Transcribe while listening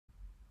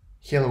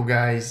Hello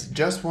guys,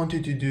 just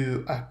wanted to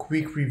do a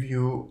quick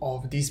review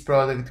of this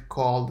product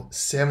called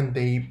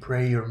 7-Day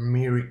Prayer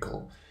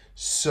Miracle.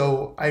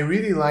 So I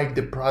really like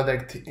the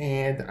product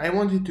and I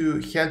wanted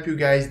to help you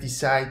guys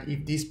decide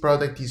if this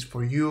product is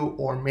for you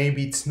or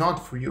maybe it's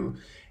not for you.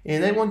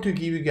 And I want to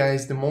give you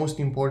guys the most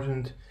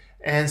important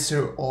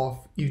answer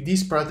of if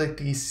this product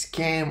is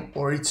scam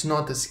or it's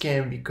not a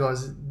scam,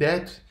 because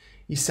that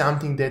is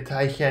something that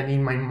I had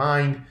in my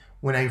mind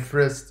when I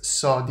first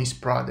saw this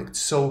product.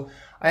 So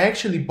I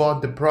actually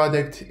bought the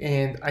product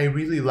and I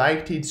really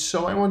liked it,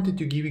 so I wanted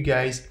to give you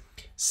guys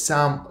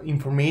some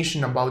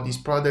information about this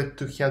product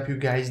to help you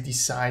guys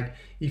decide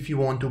if you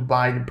want to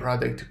buy the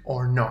product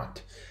or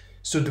not.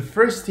 So the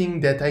first thing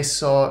that I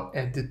saw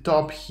at the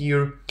top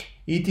here,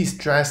 it is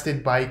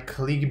trusted by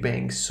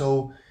ClickBank.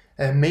 So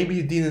maybe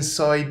you didn't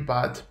saw it,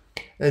 but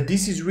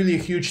this is really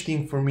a huge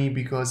thing for me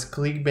because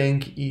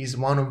ClickBank is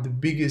one of the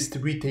biggest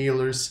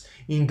retailers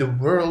in the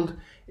world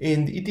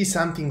and it is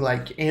something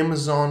like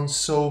Amazon.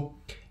 So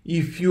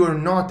if you are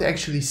not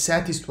actually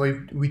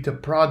satisfied with a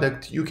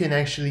product, you can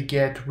actually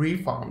get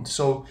refund.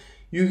 So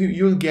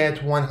you'll get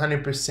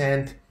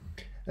 100%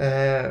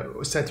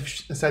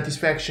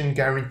 satisfaction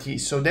guarantee.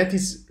 So that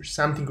is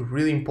something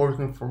really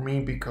important for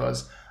me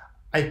because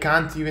I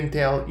can't even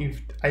tell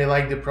if I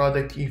like the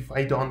product if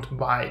I don't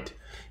buy it,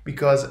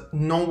 because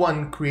no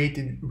one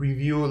created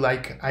review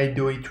like I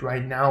do it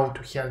right now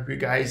to help you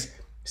guys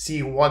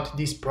see what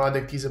this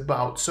product is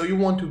about. So you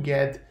want to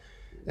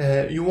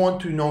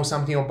know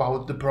something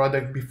about the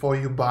product before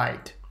you buy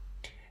it.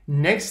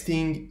 Next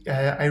thing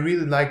I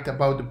really liked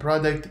about the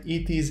product,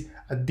 it is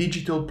a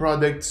digital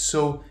product.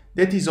 So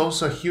that is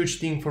also a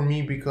huge thing for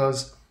me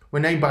because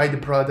when I buy the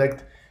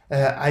product,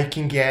 I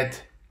can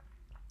get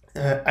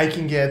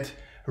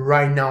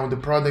right now the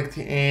product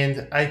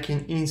and I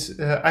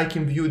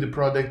can view the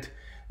product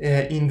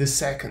in the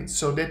second.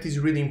 So that is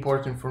really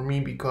important for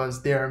me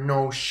because there are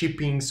no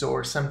shippings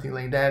or something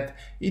like that.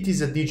 It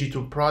is a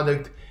digital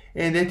product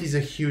and that is a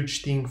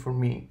huge thing for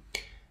me.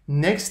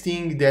 Next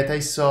thing that I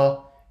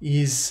saw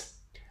is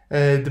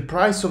the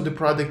price of the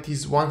product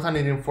is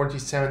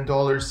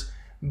 $147,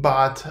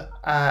 but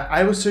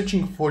I was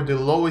searching for the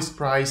lowest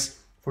price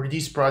for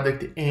this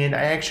product and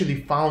I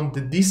actually found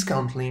the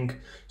discount link.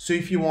 So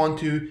if you want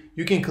to,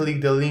 you can click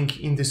the link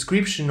in the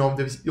description of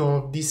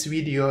this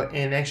video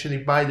and actually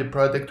buy the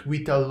product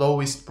with the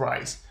lowest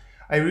price.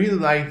 I really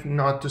like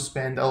not to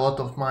spend a lot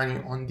of money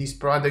on these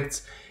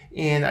products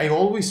and I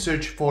always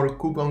search for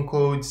coupon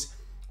codes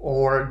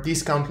or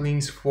discount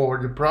links for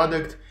the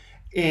product,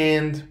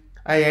 and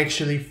I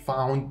actually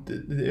found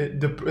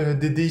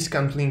the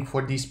discount link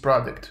for this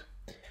product.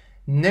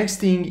 Next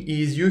thing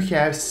is you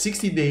have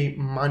 60-day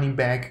money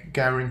back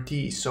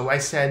guarantee. So I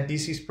said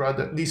this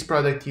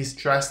product is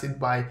trusted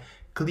by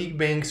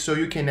ClickBank, so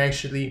you can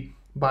actually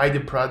buy the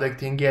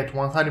product and get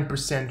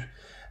 100%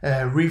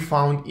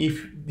 refund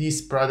if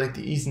this product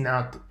is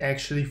not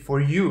actually for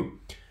you.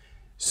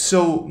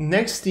 So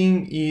next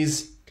thing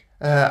is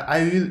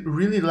I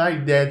really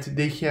like that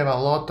they have a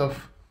lot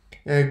of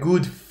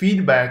good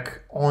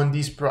feedback on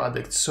this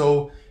product.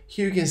 So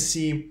here you can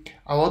see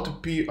a lot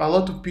of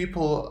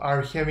people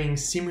are having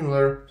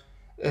similar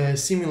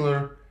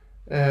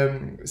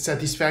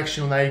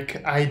satisfaction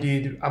like I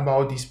did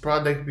about this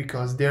product,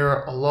 because there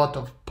are a lot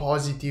of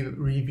positive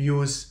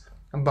reviews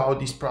about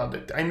this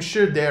product. I'm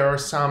sure there are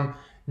some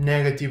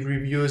negative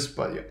reviews,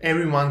 but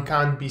everyone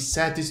can't be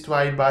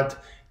satisfied,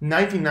 but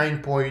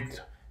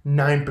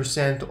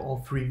 99.9%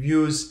 of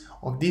reviews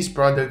of this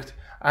product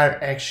are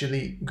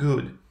actually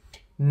good.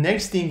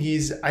 Next thing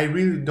is I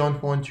really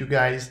don't want you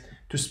guys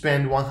to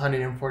spend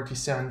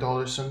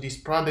 $147 on this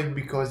product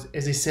because,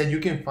 as I said, you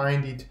can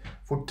find it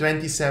for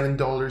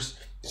 $27.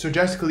 So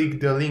just click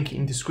the link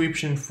in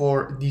description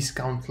for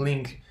discount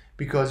link,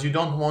 because you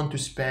don't want to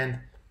spend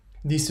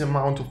this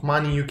amount of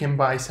money. You can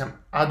buy some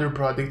other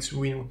products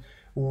with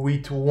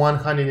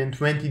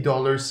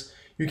 $120.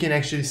 You can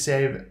actually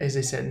save, as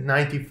I said,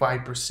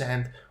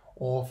 95%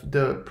 of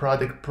the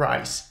product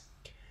price.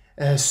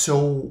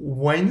 So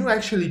when you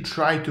actually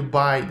try to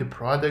buy the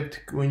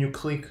product, when you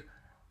click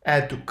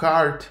add to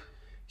cart,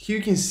 here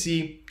you can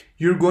see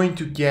you're going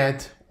to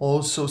get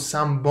also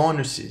some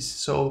bonuses.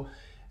 So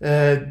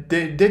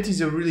that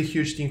is a really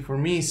huge thing for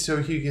me.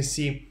 So here you can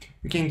see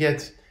you can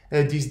get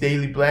these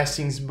daily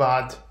blessings,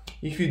 but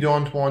if you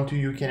don't want to,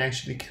 you can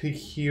actually click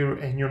here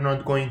and you're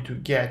not going to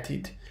get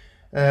it.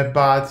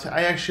 But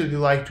I actually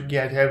like to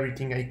get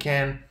everything I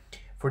can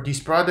for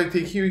this product.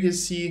 And here you can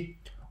see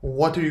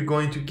what are you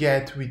going to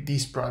get with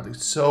this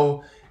product.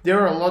 So there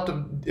are a lot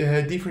of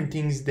different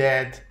things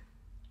that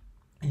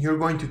you're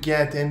going to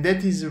get, and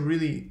that is a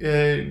really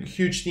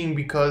huge thing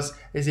because,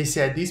 as I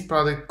said, this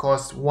product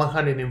costs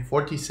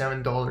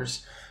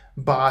 $147,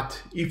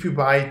 but if you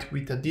buy it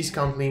with a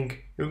discount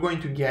link, you're going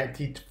to get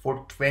it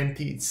for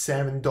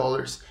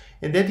 $27,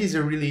 and that is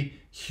a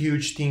really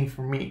huge thing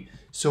for me.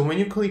 So when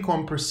you click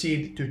on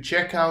proceed to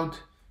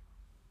checkout,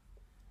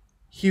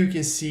 here you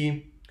can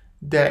see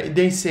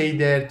they say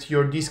that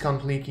your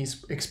discount link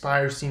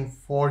expires in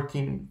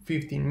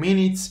 15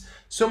 minutes,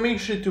 so make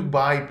sure to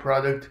buy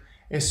product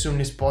as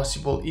soon as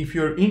possible if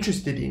you're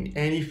interested in.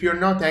 And if you're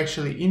not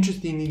actually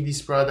interested in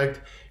this product,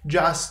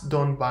 just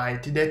don't buy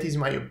it. That is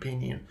my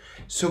opinion.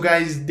 So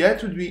guys,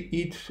 that would be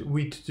it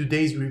with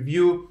today's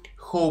review.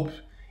 Hope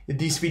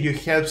this video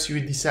helps you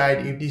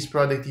decide if this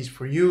product is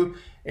for you.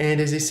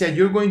 And as I said,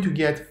 you're going to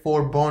get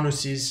 4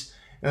 bonuses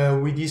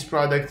with this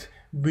product,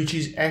 which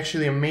is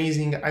actually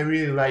amazing. I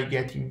really like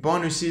getting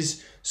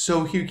bonuses.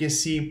 So here you can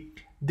see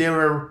there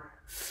are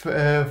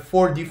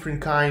 4 different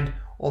kind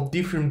of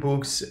different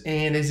books,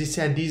 and as I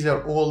said, these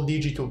are all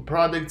digital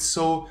products,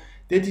 so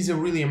that is a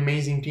really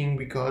amazing thing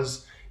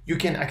because you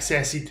can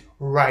access it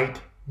right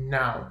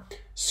now.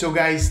 So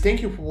guys,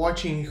 thank you for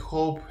watching.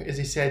 Hope, as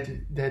I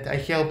said, that I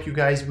help you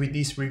guys with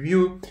this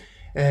review.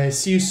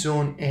 See you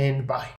soon and bye.